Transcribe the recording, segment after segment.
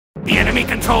The enemy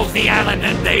controls the island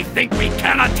and they think we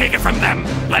cannot take it from them.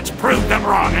 Let's prove them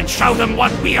wrong and show them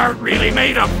what we are really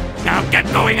made of. Now get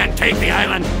going and take the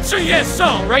island. Sir, yes,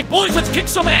 sir. Right, boys, let's kick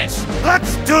some ass.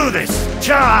 Let's do this.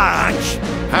 Charge!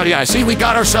 Howdy, I see we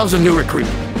got ourselves a new recruit.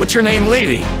 What's your name,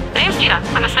 lady? Name's Gina.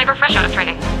 I'm a sniper fresh out of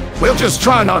training. Well, just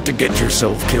try not to get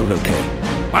yourself killed, okay?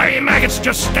 Why are you maggots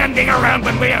just standing around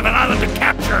when we have an island to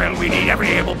capture and we need every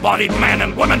able-bodied man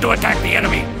and woman to attack the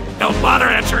enemy? Don't bother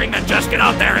answering and just get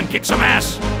out there and kick some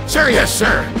ass. Sir, yes,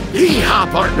 sir. Yee-haw,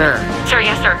 partner. Sir,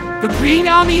 yes, sir. The Green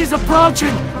Army is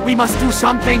approaching. We must do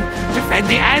something. Defend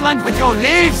the island with your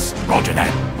lives. Roger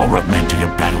that. All men to your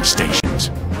battle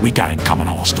stations. We got incoming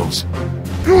hostiles.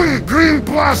 Gooey green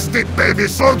plastic, baby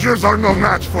soldiers are no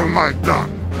match for my gun.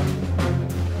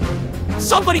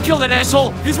 Somebody kill that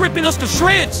asshole. He's ripping us to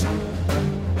shreds.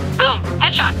 Boom.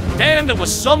 Headshot. Damn, there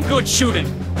was some good shooting.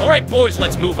 All right, boys,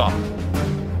 let's move on.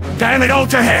 Damn it all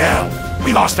to hell!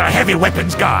 We lost our heavy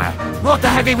weapons guy. Not the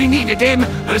heavy we needed him.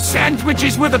 The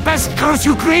sandwiches were the best. Curse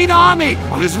you, Green Army!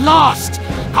 All is lost.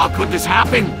 How could this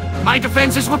happen? My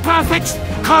defenses were perfect.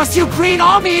 Curse you, Green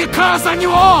Army! A curse on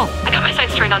you all! I got my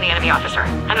sights trained on the enemy officer.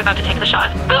 I'm about to take the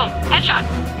shot. Boom.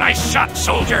 Headshot. Nice shot,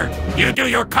 soldier. You do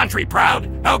your country proud.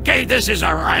 Okay, this is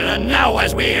our island now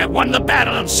as we have won the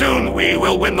battle and soon we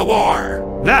will win the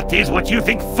war. That is what you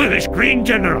think foolish, Green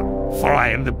General. For I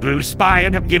am the blue spy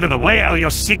and have given away all your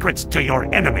secrets to your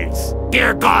enemies.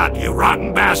 Dear God, you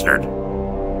rotten bastard.